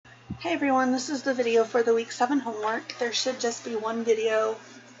Hey everyone, this is the video for the week 7 homework. There should just be one video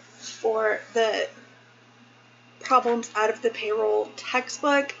for the problems out of the payroll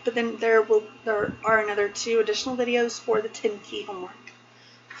textbook, but then there are another 2 additional videos for the 10 key homework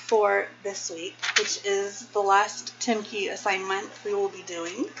for this week, which is the last 10 key assignment we will be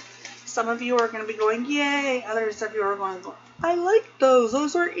doing. Some of you are going to be going, yay! Others of you are going, I like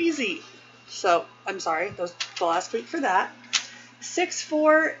those are easy. So, I'm sorry, those the last week for that.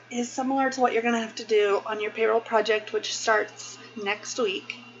 6-4 is similar to what you're going to have to do on your payroll project, which starts next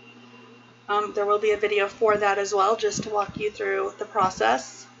week. There will be a video for that as well, just to walk you through the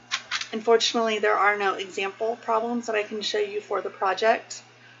process. Unfortunately, there are no example problems that I can show you for the project,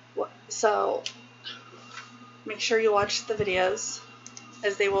 so make sure you watch the videos,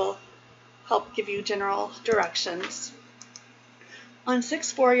 as they will help give you general directions. On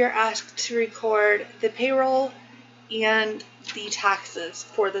 6-4, you're asked to record the payroll and the taxes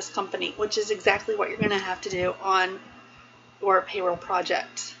for this company, which is exactly what you're going to have to do on your payroll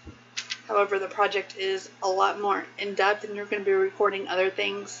project. However, the project is a lot more in-depth, and you're going to be recording other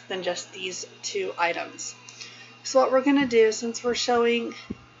things than just these 2 items. So what we're going to do, since we're showing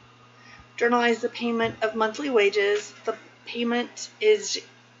journalize the payment of monthly wages, the payment is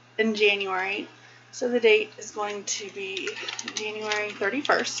in January, so the date is going to be January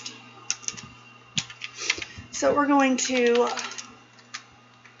 31st. So we're going to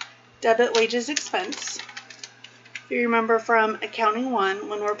debit wages expense. If you remember from accounting 1,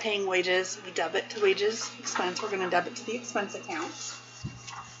 when we're paying wages, we debit to wages expense. We're going to debit to the expense account.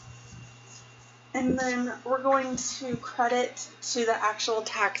 And then we're going to credit to the actual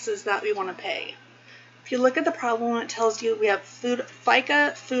taxes that we want to pay. If you look at the problem, it tells you we have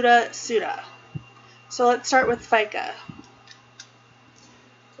FICA, FUTA, SUTA. So let's start with FICA.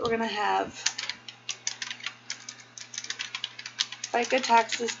 So we're going to have FICA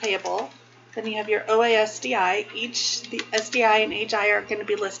taxes payable. Then you have your OASDI. The SDI and HI are going to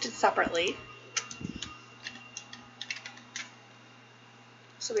be listed separately.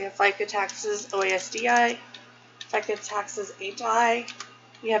 So we have FICA taxes, OASDI, FICA taxes, HI.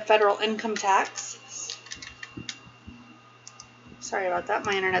 We have federal income tax. Sorry about that.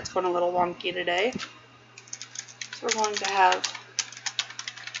 My internet's going a little wonky today. So we're going to have,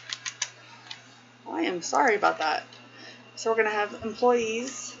 I am sorry about that. So we're going to have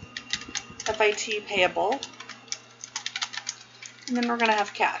employees, FIT payable, and then we're going to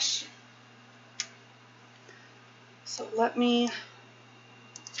have cash. So let me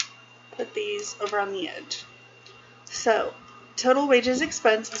put these over on the edge. So total wages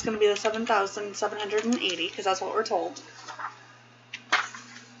expense is going to be the $7,780, because that's what we're told.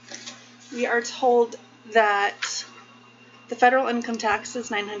 We are told that the federal income tax is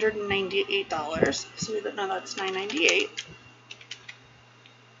 $998, so we know that's $998.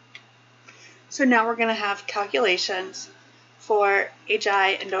 So now we're going to have calculations for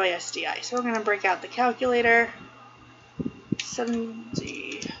HI and OASDI. So we're going to break out the calculator.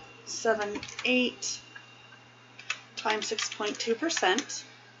 778 times 6.2%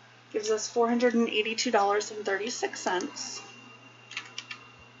 gives us $482.36.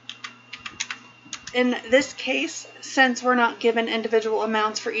 In this case, since we're not given individual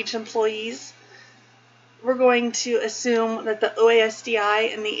amounts for each employee's, we're going to assume that the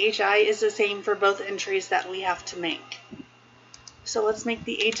OASDI and the HI is the same for both entries that we have to make. So let's make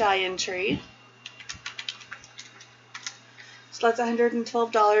the HI entry. So that's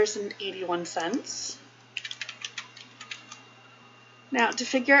 $112.81. Now, to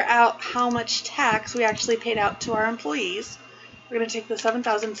figure out how much tax we actually paid out to our employees, we're going to take the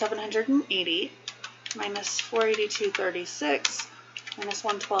 $7,780 minus $482.36 minus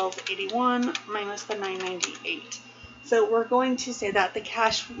 $112.81 minus the $998. So we're going to say that the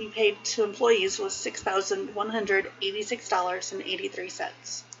cash we paid to employees was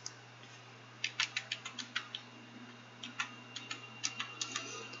 $6,186.83.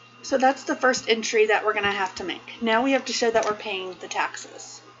 So that's the first entry that we're going to have to make. Now we have to show that we're paying the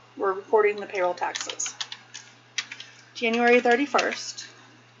taxes. We're recording the payroll taxes. January 31st,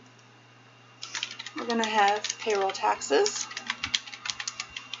 we're going to have payroll taxes.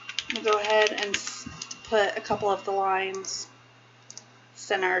 I'm going to go ahead and put a couple of the lines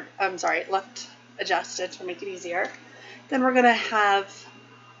left adjusted to make it easier. Then we're going to have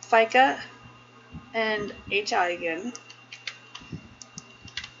FICA and HI again.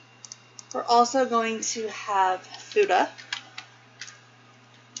 We're also going to have FUTA,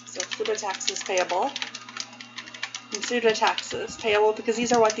 so FUTA taxes payable, and SUTA taxes payable, because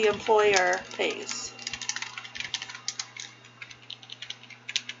these are what the employer pays.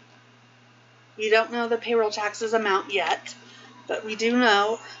 We don't know the payroll taxes amount yet, but we do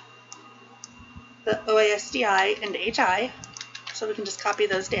know the OASDI and HI, so we can just copy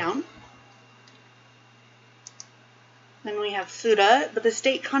those down. Then we have FUTA, but the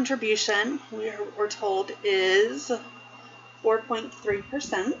state contribution, we're told, is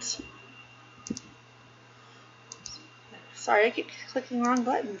 4.3%. Sorry, I keep clicking wrong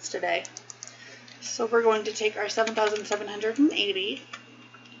buttons today. So we're going to take our 7,780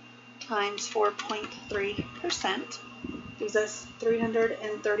 times 4.3%, gives us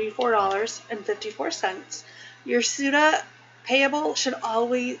 $334.54. Your SUTA payable should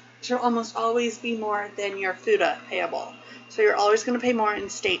almost always be more than your FUTA payable. So you're always going to pay more in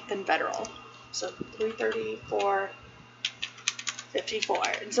state than federal. So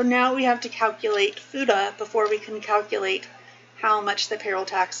 $334.54. And so now we have to calculate FUTA before we can calculate how much the payroll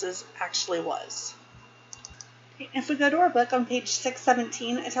taxes actually was. If we go to our book on page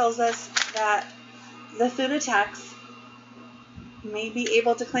 617, it tells us that the FUTA tax may be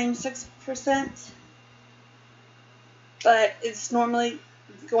able to claim 6%, but it's normally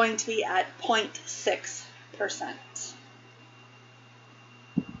going to be at 0.6%.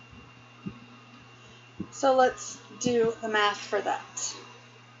 So let's do the math for that.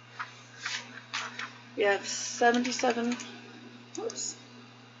 We have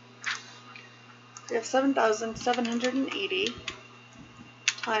 7,780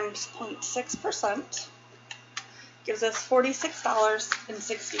 times 0.6% gives us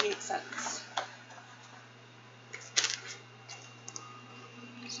 $46.68.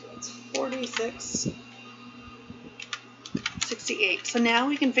 So that's $46.68. So now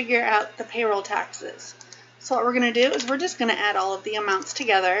we can figure out the payroll taxes. So what we're going to do is we're just going to add all of the amounts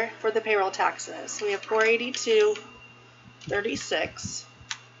together for the payroll taxes. So we have $482.36,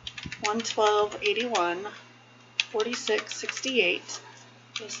 $112.81, $46.68,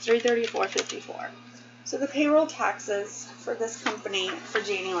 is $334.54. So the payroll taxes for this company for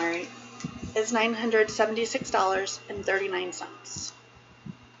January is $976.39.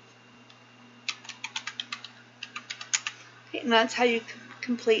 Okay, and that's how you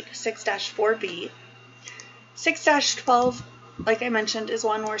complete 6-4B. 6-12, like I mentioned, is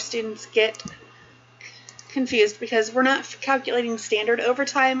one where students get confused because we're not calculating standard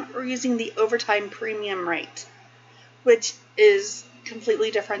overtime, we're using the overtime premium rate, which is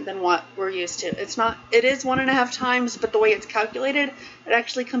completely different than what we're used to. It is 1.5 times, but the way it's calculated, it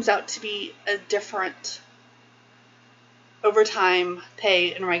actually comes out to be a different overtime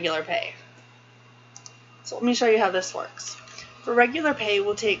pay and regular pay. So let me show you how this works. For regular pay,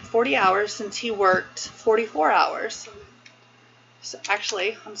 we'll take 40 hours since he worked 44 hours. So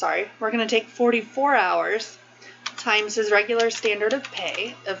actually, I'm sorry, we're going to take 44 hours times his regular standard of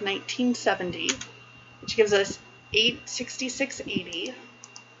pay of $19.70, which gives us $866.80.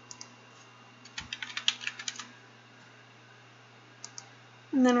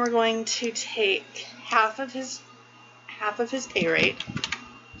 And then we're going to take half of his pay rate.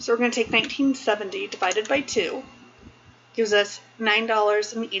 So we're going to take $19.70 divided by 2, gives us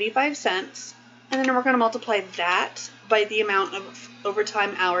 $9.85. And then we're going to multiply that by the amount of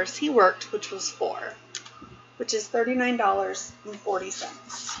overtime hours he worked, which was 4, which is $39.40.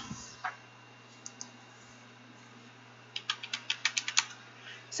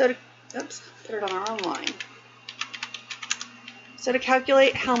 So put it on the wrong line. So to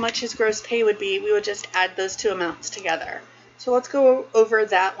calculate how much his gross pay would be, we would just add those two amounts together. So let's go over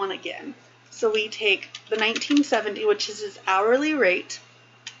that one again. So we take the $19.70, which is his hourly rate,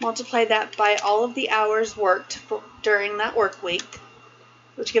 multiply that by all of the hours worked during that work week,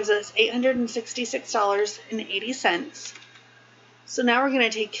 which gives us $866.80. So now we're going to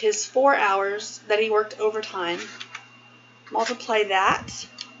take his 4 hours that he worked overtime, multiply that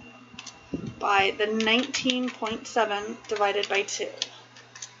by the 19.7 divided by 2,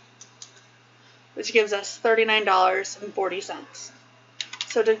 which gives us $39.40.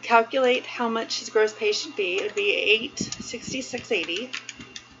 So to calculate how much his gross pay should be, it would be $866.80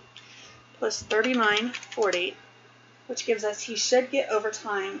 plus $39.40, which gives us he should get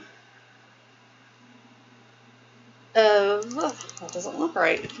overtime of, that doesn't look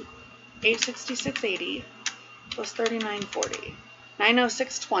right, $866.80 plus $39.40,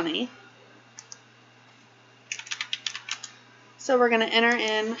 $906.20. So we're going to enter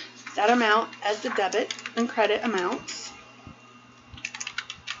in that amount as the debit and credit amounts.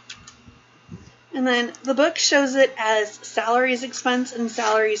 And then the book shows it as salaries expense and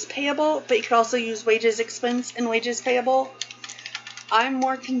salaries payable, but you could also use wages expense and wages payable. I'm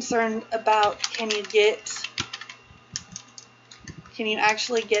more concerned about can you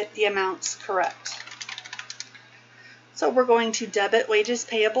actually get the amounts correct. So we're going to debit wages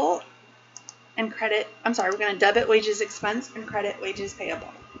payable and credit, we're going to debit wages expense and credit wages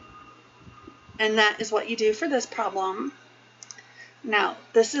payable. And that is what you do for this problem. Now,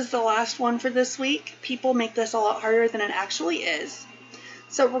 this is the last one for this week. People make this a lot harder than it actually is.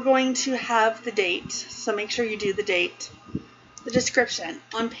 So we're going to have the date. So make sure you do the date. The description.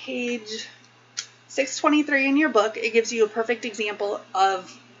 On page 623 in your book, it gives you a perfect example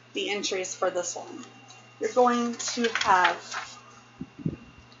of the entries for this one. You're going to have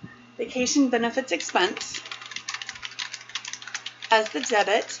vacation benefits expense as the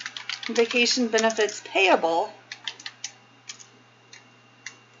debit, vacation benefits payable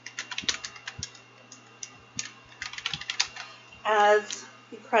as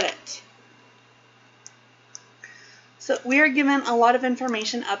the credit. So we are given a lot of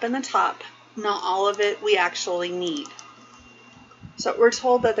information up in the top. Not all of it we actually need. So we're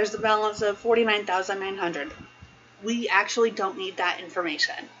told that there's a balance of $49,900. We actually don't need that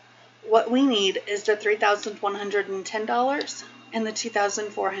information. What we need is the $3,110 and the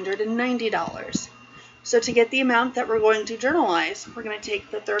 $2,490. So to get the amount that we're going to journalize, we're going to take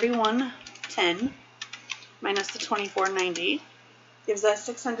the $3,110 minus the $2,490, gives us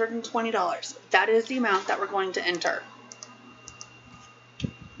 $620. That is the amount that we're going to enter.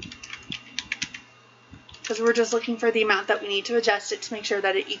 Because we're just looking for the amount that we need to adjust it to make sure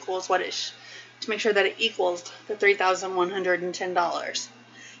that it equals to make sure that it equals the $3,110.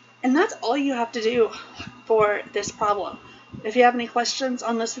 And that's all you have to do for this problem. If you have any questions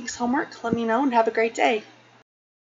on this week's homework, let me know and have a great day.